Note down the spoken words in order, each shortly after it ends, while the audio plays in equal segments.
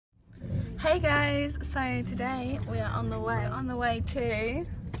Hey guys, so today we are on the way to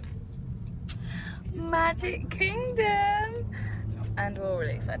Magic Kingdom, and we're all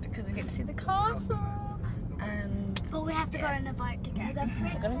really excited because we get to see the castle. And but we have to go on a boat to get there.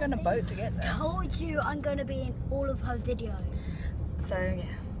 we're gonna go on a boat to get there. Told you I'm gonna be in all of her videos. So yeah,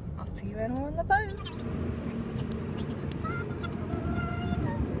 I'll see you when we're on the boat.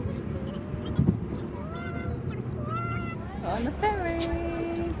 We're on the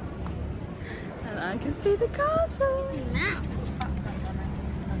ferry, and I can see the castle. Now.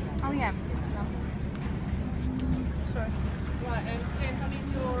 Oh yeah. Sorry. Right, James, I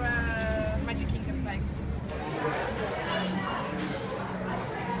need your Magic Kingdom place.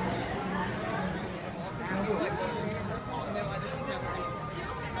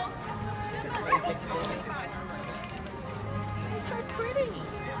 It's so pretty.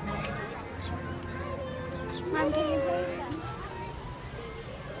 Mum, can you play them?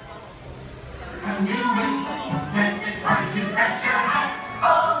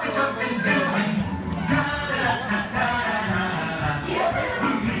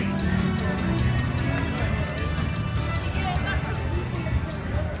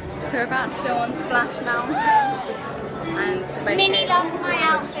 So we're about to go on Splash Mountain, and basically Minnie loved my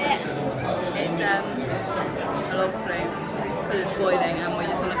outfit. it's a log flume because it's boiling, and we're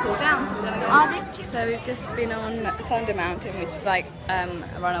just going to cool down. So we're going to go. Oh, this cute. So we've just been on Thunder Mountain, which is like a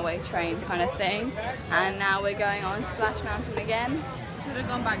runaway train kind of thing, and now we're going on Splash Mountain again. Should have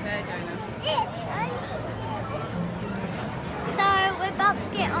gone back there, Jonah. So we're about to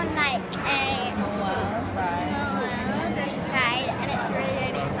get on like a Small world, right? small world ride, and it's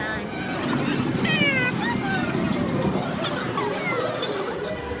really, really fun.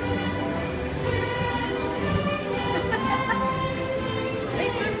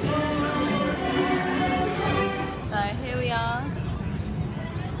 So here we are.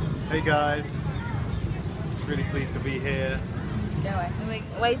 Hey guys, just really pleased to be here. Go away.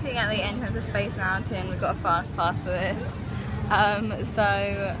 We're waiting at the entrance of Space Mountain. We've got a fast pass for this.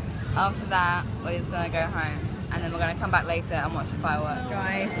 So after that, we're just gonna go home, and then we're gonna come back later and watch the fireworks.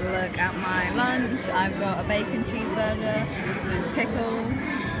 Guys, look at my lunch. I've got a bacon cheeseburger with pickles,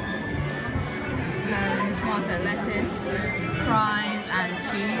 tomato lettuce, fries, and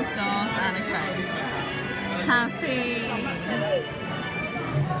cheese sauce, and a Coke. Happy.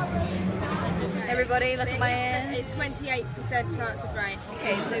 Everybody, look at my ears. It's 28% chance of rain.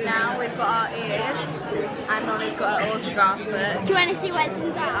 Okay, so now we've got our ears, and Nolly's got her autograph book. Do you want to see where things We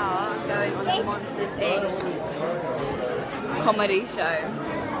are? are going on the Monsters Inc. comedy show.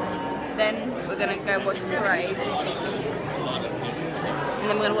 Then we're going to go watch the parade, and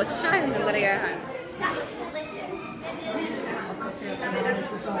then we're going to watch the show, and then we're going to go home. That looks delicious.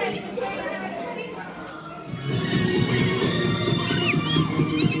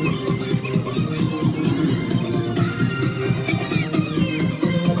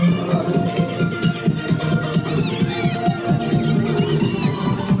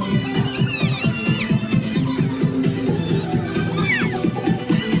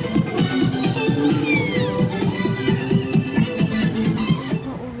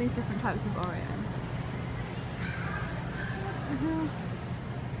 All these different types of Oreo.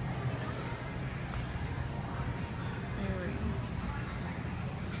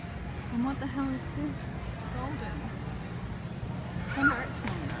 And what the hell is this? Golden. It's One Direction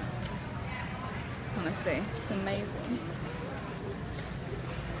on that. Honestly, it's amazing.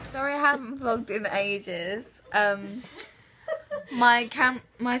 Sorry I haven't vlogged in ages. My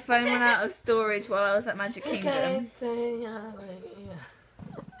phone went out of storage while I was at Magic Kingdom.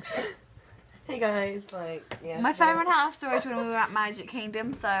 Hey guys, yeah. My phone ran out of storage when we were at Magic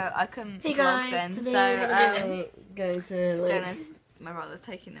Kingdom, so I couldn't Hey vlog guys, then. today So we're going to Jonas, my brother's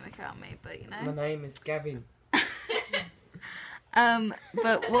taking the mick out of me, but you My know. name is Gavin.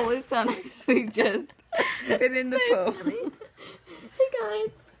 But what we've done is we've just been in the pool. Hey guys.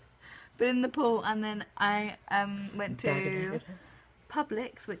 Been in the pool, and then I went to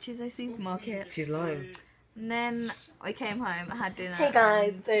Publix, which is a supermarket. She's lying. And then we came home, had dinner, Hey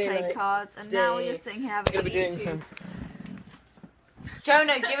guys, and so, played like, cards, and now we're today just sitting here having We're gonna a be doing YouTube. some.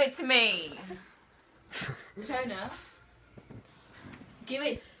 Jonah, give it to me. Jonah, give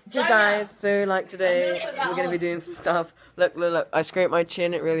it. Hey Jonah! guys, so like today I'm gonna put that we're gonna be on. doing some stuff. Look, I scraped my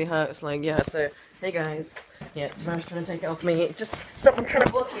chin, it really hurts. Like, yeah, so hey guys. Yeah, Mar's trying to take it off me. Just stop, I'm trying to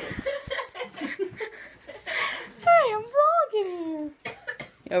block it. Hey, I'm vlogging you.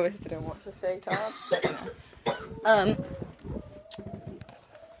 You obviously don't watch the straight cards, but you know.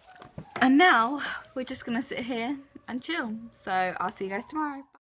 And now we're just gonna sit here and chill. So I'll see you guys tomorrow.